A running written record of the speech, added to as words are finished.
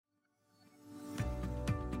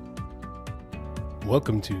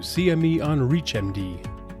Welcome to CME on ReachMD.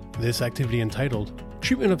 This activity entitled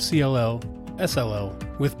Treatment of CLL,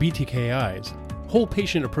 SLL with BTKIs, Whole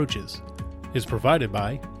Patient Approaches is provided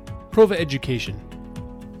by Prova Education.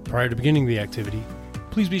 Prior to beginning the activity,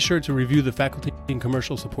 please be sure to review the faculty and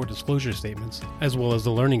commercial support disclosure statements as well as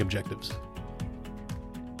the learning objectives.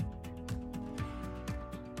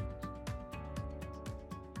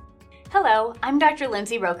 Hello, I'm Dr.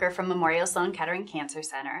 Lindsay Roker from Memorial Sloan Kettering Cancer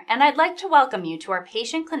Center, and I'd like to welcome you to our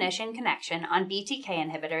patient-clinician connection on BTK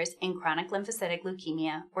inhibitors in chronic lymphocytic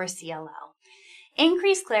leukemia, or CLL.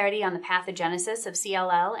 Increased clarity on the pathogenesis of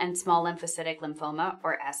CLL and small lymphocytic lymphoma,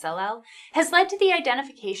 or SLL, has led to the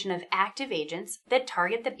identification of active agents that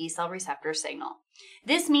target the B-cell receptor signal.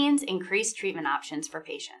 This means increased treatment options for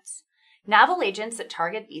patients. Novel agents that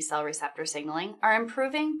target B-cell receptor signaling are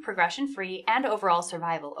improving progression-free and overall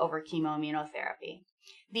survival over chemoimmunotherapy.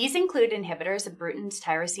 These include inhibitors of Bruton's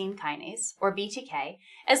tyrosine kinase, or BTK,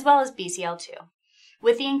 as well as BCL2.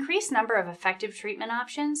 With the increased number of effective treatment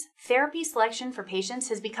options, therapy selection for patients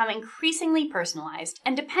has become increasingly personalized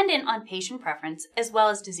and dependent on patient preference as well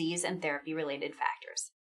as disease and therapy-related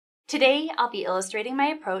factors. Today, I'll be illustrating my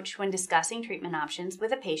approach when discussing treatment options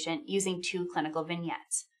with a patient using two clinical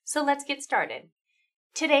vignettes. So let's get started.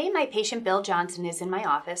 Today, my patient Bill Johnson is in my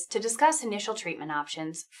office to discuss initial treatment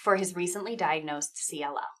options for his recently diagnosed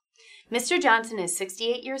CLL. Mr. Johnson is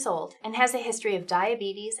 68 years old and has a history of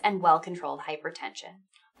diabetes and well-controlled hypertension.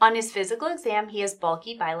 On his physical exam, he has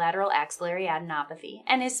bulky bilateral axillary adenopathy,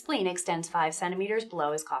 and his spleen extends 5 centimeters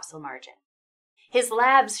below his costal margin. His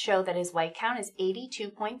labs show that his white count is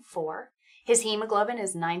 82.4, his hemoglobin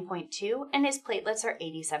is 9.2, and his platelets are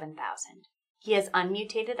 87,000. He has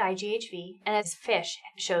unmutated IGHV, and his FISH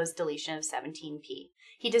shows deletion of 17p.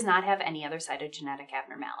 He does not have any other cytogenetic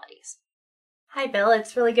abnormalities. Hi, Bill.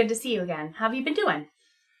 It's really good to see you again. How have you been doing?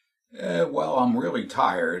 Well, I'm really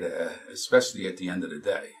tired, especially at the end of the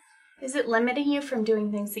day. Is it limiting you from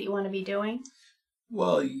doing things that you want to be doing?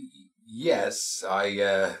 Well, yes,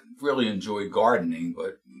 I really enjoy gardening,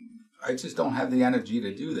 but I just don't have the energy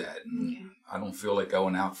to do that. And Okay. I don't feel like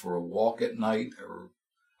going out for a walk at night, or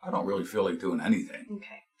I don't really feel like doing anything.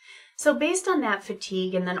 Okay. So based on that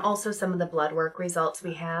fatigue and then also some of the blood work results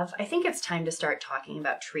we have, I think it's time to start talking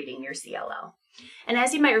about treating your CLL. And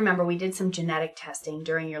as you might remember, we did some genetic testing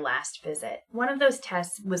during your last visit. One of those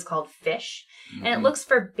tests was called FISH, and it looks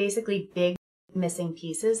for basically big missing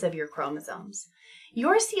pieces of your chromosomes.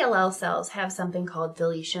 Your CLL cells have something called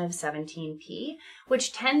deletion of 17p,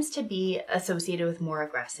 which tends to be associated with more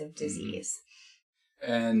aggressive disease.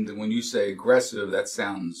 And when you say aggressive, that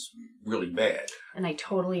sounds really bad. And I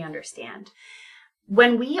totally understand.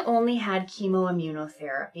 When we only had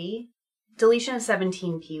chemoimmunotherapy, deletion of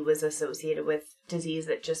 17p was associated with disease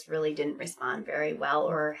that just really didn't respond very well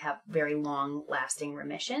or have very long-lasting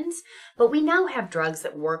remissions. But we now have drugs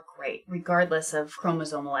that work great, regardless of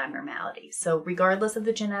chromosomal abnormalities. So regardless of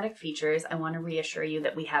the genetic features, I want to reassure you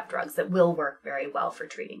that we have drugs that will work very well for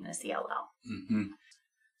treating the CLL. Mm-hmm.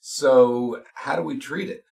 So how do we treat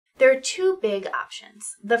it? There are two big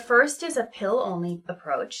options. The first is a pill-only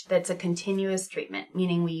approach that's a continuous treatment,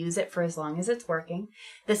 meaning we use it for as long as it's working.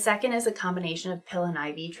 The second is a combination of pill and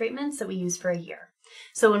IV treatments that we use for a year.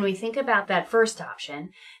 So when we think about that first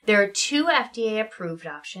option, there are two FDA-approved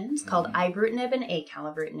options called ibrutinib and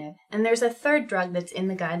acalabrutinib, and there's a third drug that's in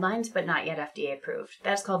the guidelines but not yet FDA-approved.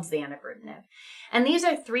 That's called zanubrutinib. And these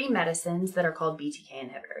are 3 medicines that are called BTK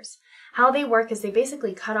inhibitors. How they work is they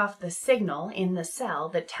basically cut off the signal in the cell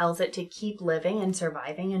that tells it to keep living and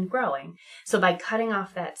surviving and growing. So by cutting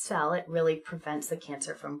off that cell, it really prevents the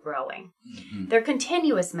cancer from growing. They're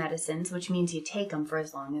continuous medicines, which means you take them for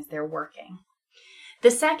as long as they're working.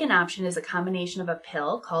 The second option is a combination of a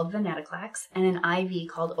pill called venetoclax and an IV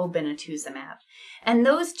called obinutuzumab. And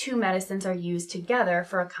those two medicines are used together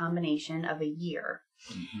for a combination of a year.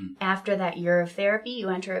 After that year of therapy, you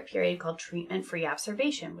enter a period called treatment-free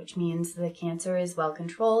observation, which means the cancer is well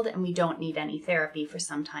controlled and we don't need any therapy for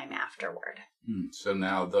some time afterward. So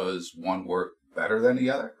now does one work better than the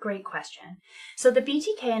other? Great question. So the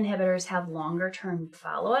BTK inhibitors have longer-term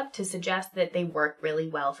follow-up to suggest that they work really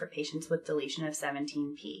well for patients with deletion of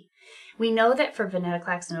 17p. We know that for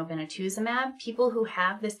venetoclax and obinutuzumab, people who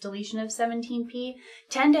have this deletion of 17p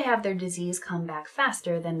tend to have their disease come back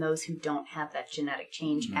faster than those who don't have that genetic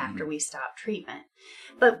change after we stop treatment.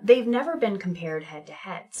 But they've never been compared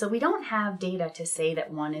head-to-head, so we don't have data to say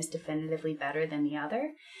that one is definitively better than the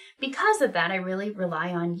other. Because of that, I really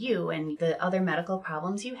rely on you and the other medical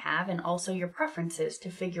problems you have and also your preferences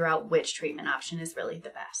to figure out which treatment option is really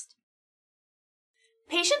the best.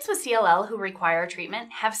 Patients with CLL who require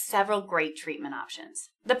treatment have several great treatment options.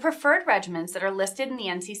 The preferred regimens that are listed in the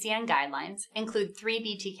NCCN guidelines include 3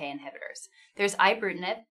 BTK inhibitors. There's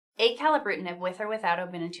ibrutinib, acalabrutinib with or without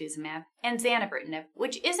obinutuzumab, and zanubrutinib,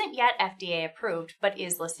 which isn't yet FDA approved but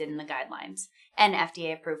is listed in the guidelines, and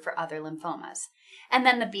FDA approved for other lymphomas. And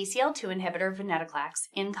then the BCL2 inhibitor venetoclax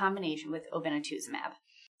in combination with obinutuzumab.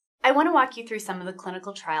 I want to walk you through some of the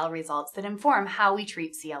clinical trial results that inform how we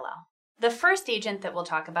treat CLL. The first agent that we'll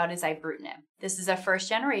talk about is ibrutinib. This is a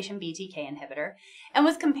first-generation BTK inhibitor and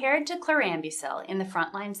was compared to chlorambucil in the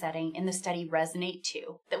frontline setting in the study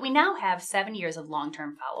RESONATE-2 that we now have 7 years of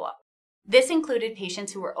long-term follow-up. This included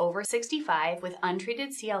patients who were over 65 with untreated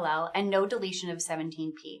CLL and no deletion of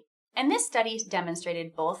 17p. And this study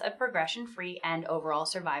demonstrated both a progression-free and overall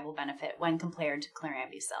survival benefit when compared to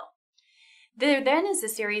chlorambucil. There then is a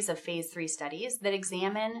series of phase 3 studies that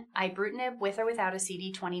examine ibrutinib with or without a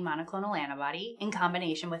CD20 monoclonal antibody in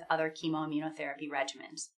combination with other chemoimmunotherapy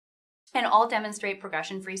regimens. And all demonstrate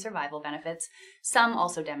progression-free survival benefits. Some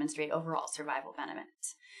also demonstrate overall survival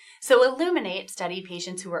benefits. So Illuminate studied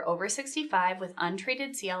patients who were over 65 with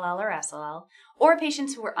untreated CLL or SLL, or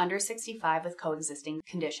patients who were under 65 with coexisting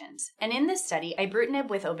conditions. And in this study, ibrutinib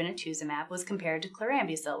with obinutuzumab was compared to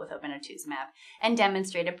chlorambucil with obinutuzumab and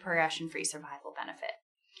demonstrated progression-free survival benefit.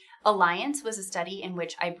 Alliance was a study in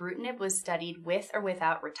which ibrutinib was studied with or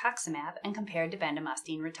without rituximab and compared to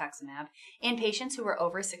bendamustine rituximab in patients who were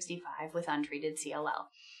over 65 with untreated CLL.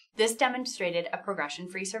 This demonstrated a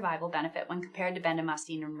progression-free survival benefit when compared to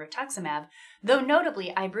bendamustine and rituximab, though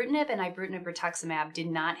notably ibrutinib and ibrutinib rituximab did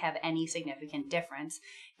not have any significant difference,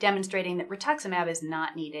 demonstrating that rituximab is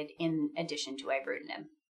not needed in addition to ibrutinib.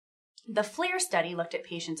 The FLIR study looked at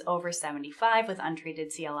patients over 75 with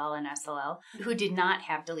untreated CLL and SLL who did not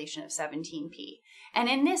have deletion of 17p. And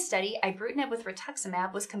in this study, ibrutinib with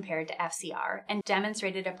rituximab was compared to FCR and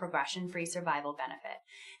demonstrated a progression-free survival benefit.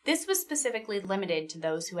 This was specifically limited to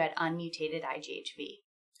those who had unmutated IGHV.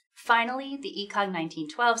 Finally, the ECOG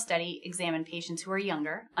 1912 study examined patients who were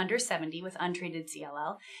younger, under 70 with untreated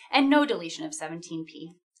CLL, and no deletion of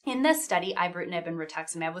 17p. In this study, ibrutinib and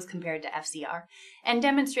rituximab was compared to FCR and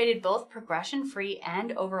demonstrated both progression-free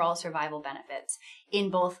and overall survival benefits in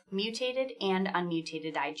both mutated and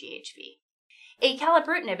unmutated IGHV.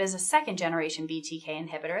 Acalabrutinib is a second-generation BTK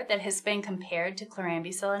inhibitor that has been compared to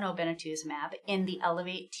chlorambucil and obinutuzumab in the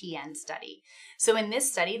ELEVATE-TN study. So in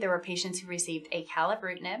this study, there were patients who received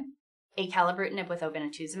acalabrutinib with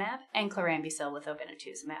obinutuzumab, and chlorambucil with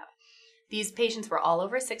obinutuzumab. These patients were all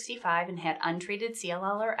over 65 and had untreated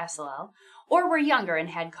CLL or SLL, or were younger and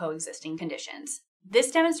had coexisting conditions.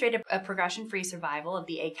 This demonstrated a progression-free survival of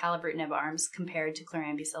the acalabrutinib arms compared to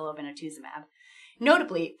chlorambucil obinutuzumab.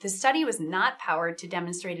 Notably, the study was not powered to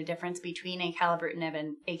demonstrate a difference between acalabrutinib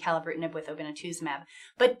and acalabrutinib with obinutuzumab,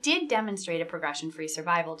 but did demonstrate a progression-free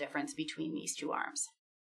survival difference between these two arms.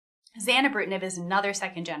 Zanubrutinib is another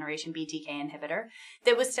second-generation BTK inhibitor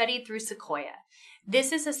that was studied through SEQUOIA.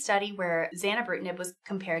 This is a study where zanubrutinib was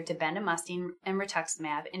compared to bendamustine and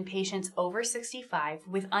rituximab in patients over 65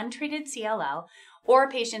 with untreated CLL or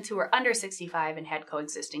patients who were under 65 and had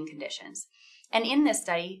coexisting conditions. And in this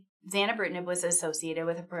study, zanubrutinib was associated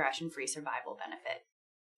with a progression-free survival benefit.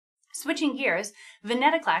 Switching gears,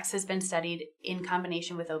 venetoclax has been studied in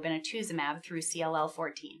combination with obinutuzumab through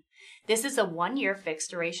CLL14. This is a 1-year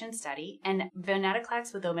fixed-duration study, and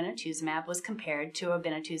venetoclax with obinutuzumab was compared to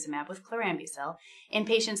obinutuzumab with chlorambucil in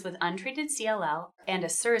patients with untreated CLL and a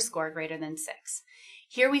SIRS score greater than 6.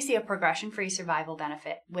 Here we see a progression-free survival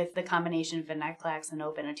benefit with the combination of venetoclax and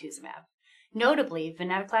obinutuzumab. Notably,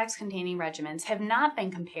 venetoclax-containing regimens have not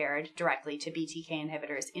been compared directly to BTK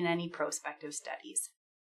inhibitors in any prospective studies.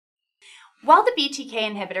 While the BTK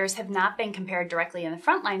inhibitors have not been compared directly in the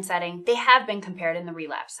frontline setting, they have been compared in the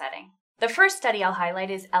relapse setting. The first study I'll highlight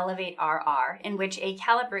is ELEVATE-RR, in which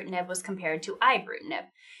acalabrutinib was compared to ibrutinib.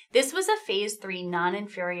 This was a phase 3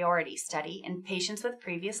 non-inferiority study in patients with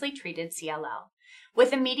previously treated CLL.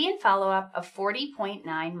 With a median follow-up of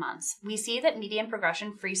 40.9 months, we see that median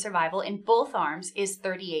progression-free survival in both arms is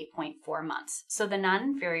 38.4 months, so the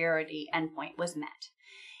non-inferiority endpoint was met.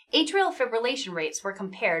 Atrial fibrillation rates were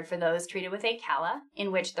compared for those treated with acala,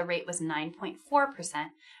 in which the rate was 9.4%,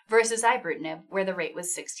 versus ibrutinib, where the rate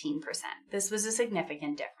was 16%. This was a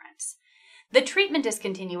significant difference. The treatment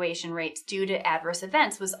discontinuation rates due to adverse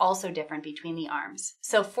events was also different between the arms.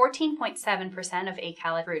 So 14.7% of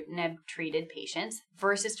acalabrutinib-treated patients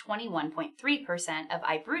versus 21.3% of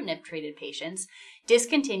ibrutinib-treated patients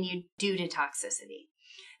discontinued due to toxicity.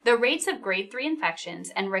 The rates of grade 3 infections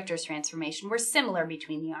and Richter's transformation were similar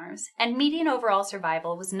between the arms, and median overall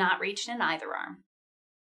survival was not reached in either arm.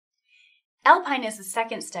 Alpine is the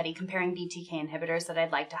second study comparing BTK inhibitors that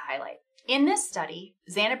I'd like to highlight. In this study,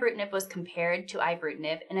 zanubrutinib was compared to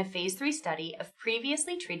ibrutinib in a phase 3 study of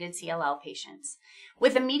previously treated CLL patients.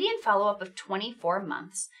 With a median follow-up of 24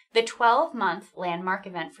 months, the 12-month landmark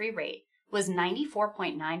event-free rate was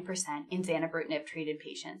 94.9% in zanubrutinib-treated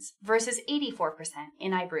patients versus 84%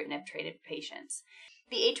 in ibrutinib-treated patients.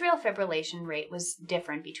 The atrial fibrillation rate was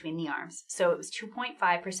different between the arms, so it was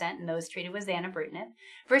 2.5% in those treated with zanubrutinib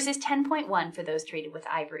versus 10.1% for those treated with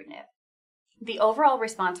ibrutinib. The overall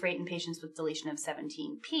response rate in patients with deletion of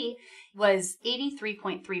 17p was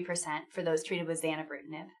 83.3% for those treated with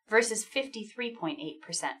zanubrutinib versus 53.8%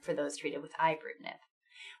 for those treated with ibrutinib.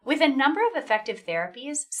 With a number of effective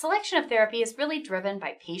therapies, selection of therapy is really driven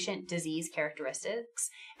by patient disease characteristics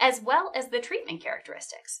as well as the treatment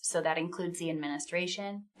characteristics. So that includes the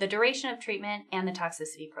administration, the duration of treatment, and the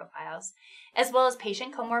toxicity profiles, as well as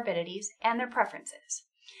patient comorbidities and their preferences.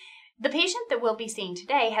 The patient that we'll be seeing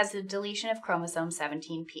today has a deletion of chromosome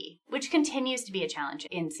 17p, which continues to be a challenge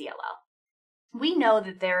in CLL. We know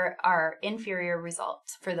that there are inferior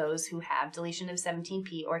results for those who have deletion of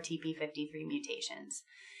 17p or TP53 mutations.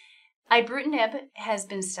 Ibrutinib has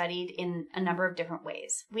been studied in a number of different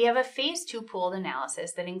ways. We have a phase 2 pooled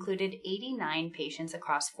analysis that included 89 patients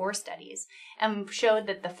across 4 studies and showed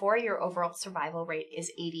that the 4-year overall survival rate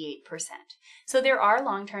is 88%. So there are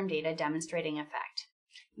long-term data demonstrating effect.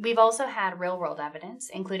 We've also had real-world evidence,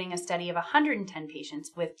 including a study of 110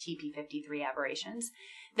 patients with TP53 aberrations,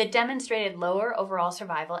 that demonstrated lower overall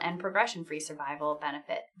survival and progression-free survival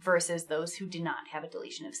benefit versus those who did not have a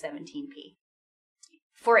deletion of 17p.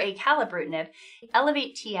 For acalabrutinib,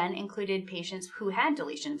 ELEVATE-TN included patients who had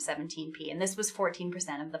deletion of 17p, and this was 14%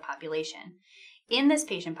 of the population. In this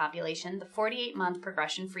patient population, the 48-month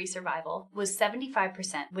progression-free survival was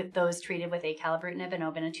 75% with those treated with acalabrutinib and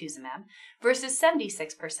obinutuzumab versus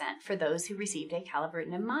 76% for those who received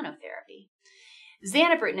acalabrutinib monotherapy.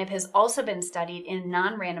 Zanubrutinib has also been studied in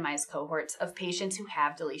non-randomized cohorts of patients who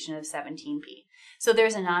have deletion of 17p. So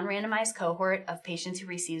there's a non-randomized cohort of patients who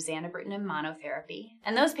receive zanubrutinib monotherapy,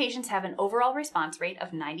 and those patients have an overall response rate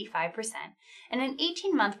of 95% and an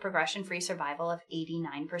 18-month progression-free survival of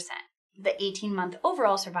 89%. The 18-month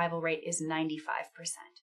overall survival rate is 95%.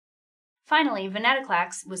 Finally,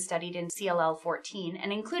 venetoclax was studied in CLL14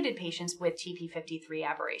 and included patients with TP53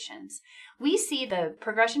 aberrations. We see the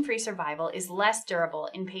progression-free survival is less durable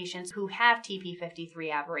in patients who have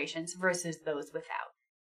TP53 aberrations versus those without.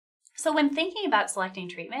 So when thinking about selecting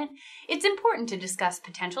treatment, it's important to discuss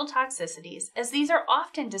potential toxicities, as these are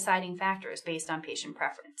often deciding factors based on patient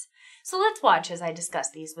preference. So let's watch as I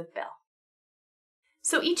discuss these with Bill.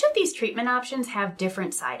 So each of these treatment options have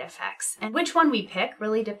different side effects, and which one we pick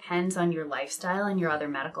really depends on your lifestyle and your other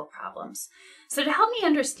medical problems. So to help me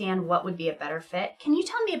understand what would be a better fit, can you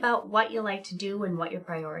tell me about what you like to do and what your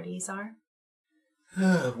priorities are?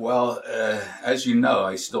 Well, as you know,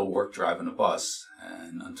 I still work driving a bus,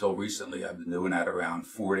 and until recently I've been doing that around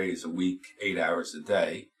 4 days a week, 8 hours a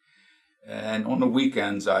day. And on the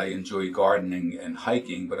weekends I enjoy gardening and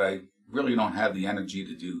hiking, but I really don't have the energy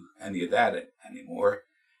to do any of that anymore.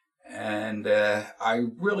 And I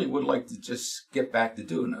really would like to just get back to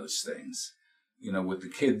doing those things. You know, with the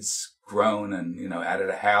kids grown and, you know, out of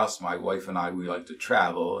the house, my wife and I, we like to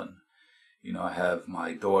travel. And, you know, I have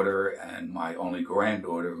my daughter and my only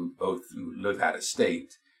granddaughter who both live out of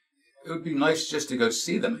state. It would be nice just to go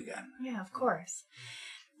see them again. Yeah, of course.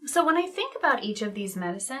 So when I think about each of these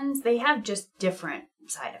medicines, they have just different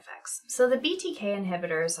side effects. So the BTK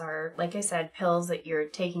inhibitors are, like I said, pills that you're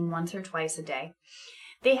taking once or twice a day.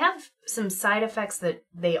 They have some side effects that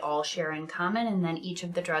they all share in common, and then each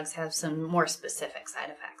of the drugs have some more specific side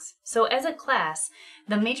effects. So as a class,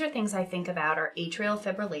 the major things I think about are atrial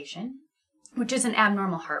fibrillation, which is an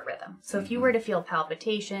abnormal heart rhythm. So if you were to feel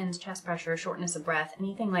palpitations, chest pressure, shortness of breath,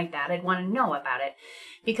 anything like that, I'd want to know about it,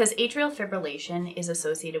 because atrial fibrillation is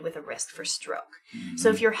associated with a risk for stroke. So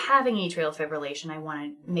if you're having atrial fibrillation, I want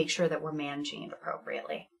to make sure that we're managing it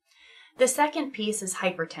appropriately. The second piece is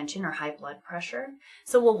hypertension or high blood pressure.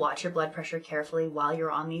 So we'll watch your blood pressure carefully while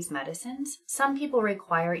you're on these medicines. Some people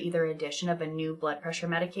require either addition of a new blood pressure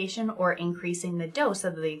medication or increasing the dose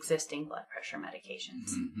of the existing blood pressure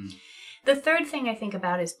medications. The third thing I think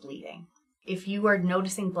about is bleeding. If you are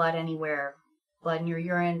noticing blood anywhere, blood in your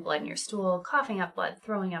urine, blood in your stool, coughing up blood,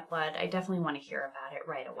 throwing up blood, I definitely want to hear about it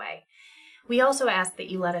right away. We also ask that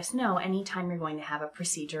you let us know anytime you're going to have a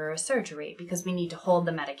procedure or a surgery, because we need to hold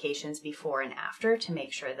the medications before and after to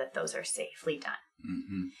make sure that those are safely done.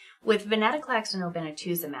 Mm-hmm. With venetoclax and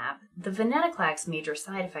obinutuzumab, the venetoclax major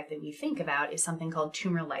side effect that we think about is something called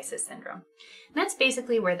tumor lysis syndrome. And that's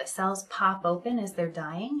basically where the cells pop open as they're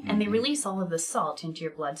dying and they release all of the salt into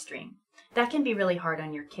your bloodstream. That can be really hard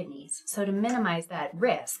on your kidneys. So to minimize that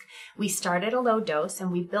risk, we start at a low dose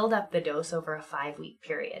and we build up the dose over a 5-week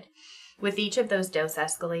period. With each of those dose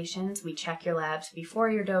escalations, we check your labs before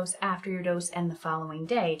your dose, after your dose, and the following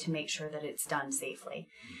day to make sure that it's done safely.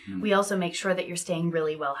 Mm-hmm. We also make sure that you're staying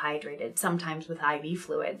really well hydrated, sometimes with IV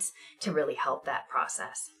fluids, to really help that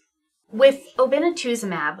process. With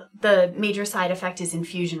obinutuzumab, the major side effect is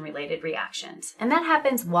infusion-related reactions, and that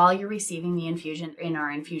happens while you're receiving the infusion in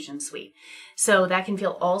our infusion suite. So that can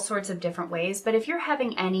feel all sorts of different ways, but if you're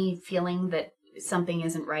having any feeling that something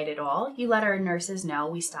isn't right at all, you let our nurses know.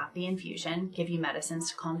 We stop the infusion, give you medicines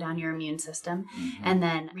to calm down your immune system, and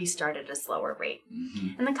then restart at a slower rate.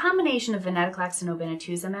 And the combination of venetoclax and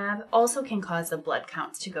obinutuzumab also can cause the blood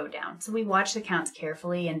counts to go down. So we watch the counts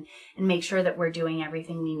carefully and make sure that we're doing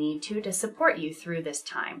everything we need to support you through this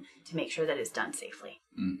time to make sure that it's done safely.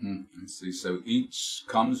 I see. So each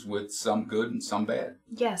comes with some good and some bad.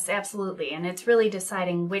 Yes, absolutely. And it's really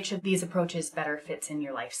deciding which of these approaches better fits in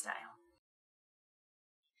your lifestyle.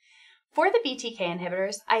 For the BTK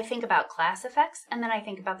inhibitors, I think about class effects, and then I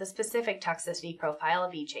think about the specific toxicity profile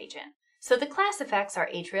of each agent. So the class effects are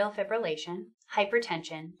atrial fibrillation,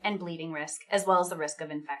 hypertension, and bleeding risk, as well as the risk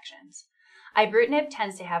of infections. Ibrutinib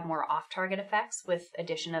tends to have more off-target effects with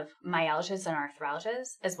addition of myalgias and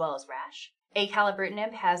arthralgias, as well as rash.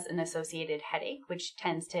 Acalabrutinib has an associated headache, which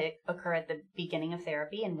tends to occur at the beginning of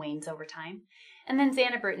therapy and wanes over time. And then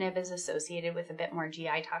zanubrutinib is associated with a bit more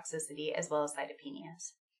GI toxicity, as well as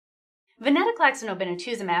cytopenias. Venetoclax and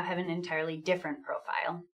obinutuzumab have an entirely different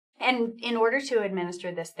profile. And in order to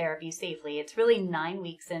administer this therapy safely, it's really 9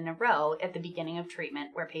 weeks in a row at the beginning of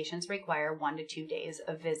treatment where patients require 1 to 2 days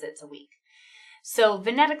of visits a week. So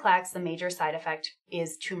venetoclax, the major side effect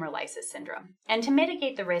is tumor lysis syndrome. And to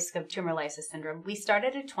mitigate the risk of tumor lysis syndrome, we start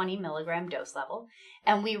at a 20 milligram dose level,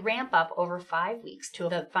 and we ramp up over 5 weeks to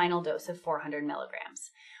the final dose of 400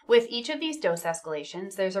 milligrams. With each of these dose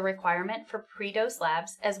escalations, there's a requirement for pre-dose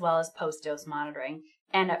labs as well as post-dose monitoring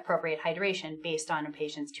and appropriate hydration based on a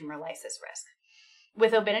patient's tumor lysis risk.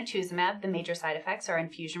 With obinutuzumab, the major side effects are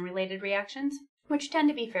infusion-related reactions, which tend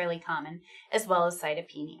to be fairly common, as well as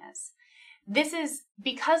cytopenias. This is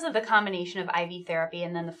because of the combination of IV therapy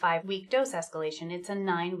and then the 5-week dose escalation. It's a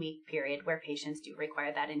 9-week period where patients do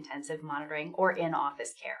require that intensive monitoring or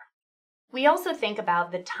in-office care. We also think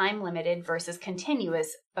about the time-limited versus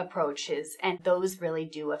continuous approaches, and those really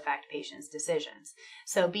do affect patients' decisions.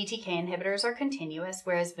 So BTK inhibitors are continuous,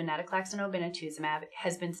 whereas venetoclax and obinutuzumab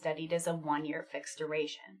has been studied as a 1-year fixed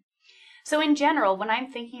duration. So in general, when I'm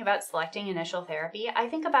thinking about selecting initial therapy, I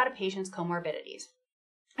think about a patient's comorbidities.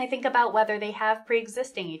 I think about whether they have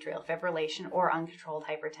pre-existing atrial fibrillation or uncontrolled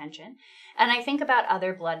hypertension, and I think about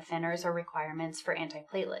other blood thinners or requirements for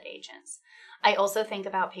antiplatelet agents. I also think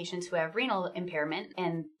about patients who have renal impairment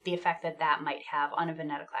and the effect that that might have on a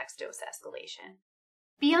venetoclax dose escalation.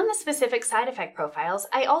 Beyond the specific side effect profiles,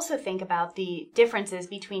 I also think about the differences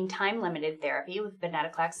between time-limited therapy with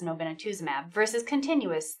venetoclax and obinutuzumab versus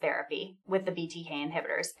continuous therapy with the BTK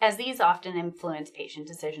inhibitors, as these often influence patient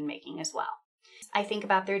decision-making as well. I think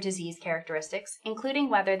about their disease characteristics, including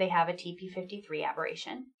whether they have a TP53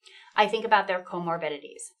 aberration. I think about their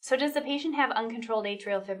comorbidities. So does the patient have uncontrolled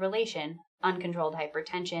atrial fibrillation, uncontrolled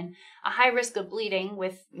hypertension, a high risk of bleeding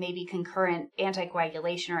with maybe concurrent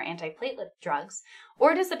anticoagulation or antiplatelet drugs,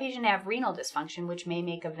 or does the patient have renal dysfunction, which may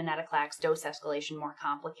make a venetoclax dose escalation more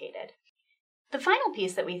complicated? The final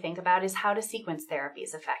piece that we think about is how to sequence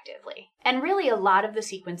therapies effectively. And really a lot of the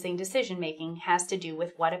sequencing decision-making has to do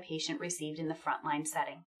with what a patient received in the frontline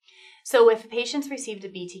setting. So if a patient's received a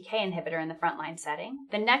BTK inhibitor in the frontline setting,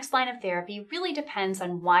 the next line of therapy really depends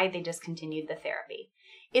on why they discontinued the therapy.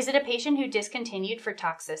 Is it a patient who discontinued for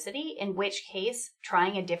toxicity, in which case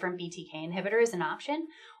trying a different BTK inhibitor is an option?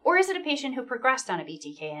 Or is it a patient who progressed on a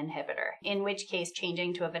BTK inhibitor, in which case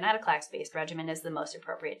changing to a venetoclax-based regimen is the most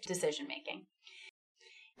appropriate decision-making?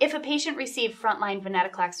 If a patient received frontline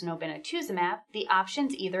venetoclax and obinutuzumab, the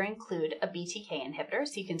options either include a BTK inhibitor,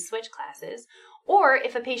 so you can switch classes, or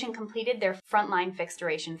if a patient completed their frontline fixed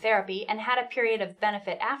duration therapy and had a period of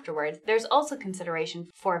benefit afterwards, there's also consideration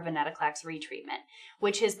for venetoclax retreatment,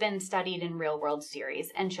 which has been studied in real-world series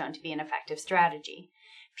and shown to be an effective strategy.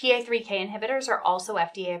 PI3K inhibitors are also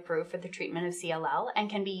FDA approved for the treatment of CLL and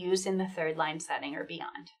can be used in the third-line setting or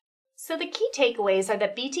beyond. So the key takeaways are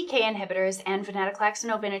that BTK inhibitors and venetoclax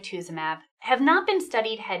and obinutuzumab have not been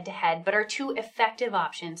studied head-to-head, but are two effective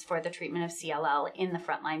options for the treatment of CLL in the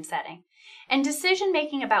frontline setting. And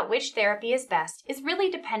decision-making about which therapy is best is really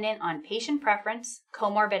dependent on patient preference,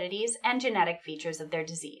 comorbidities, and genetic features of their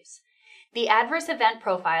disease. The adverse event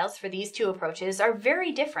profiles for these two approaches are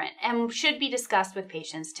very different and should be discussed with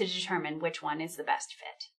patients to determine which one is the best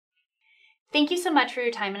fit. Thank you so much for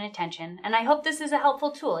your time and attention, and I hope this is a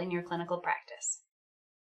helpful tool in your clinical practice.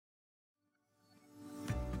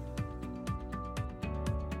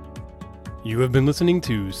 You have been listening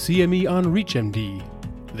to CME on ReachMD.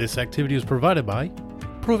 This activity was provided by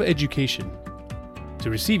Prova Education. To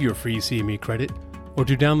receive your free CME credit or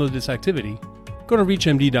to download this activity, go to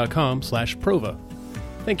reachmd.com/prova.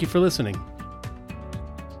 Thank you for listening.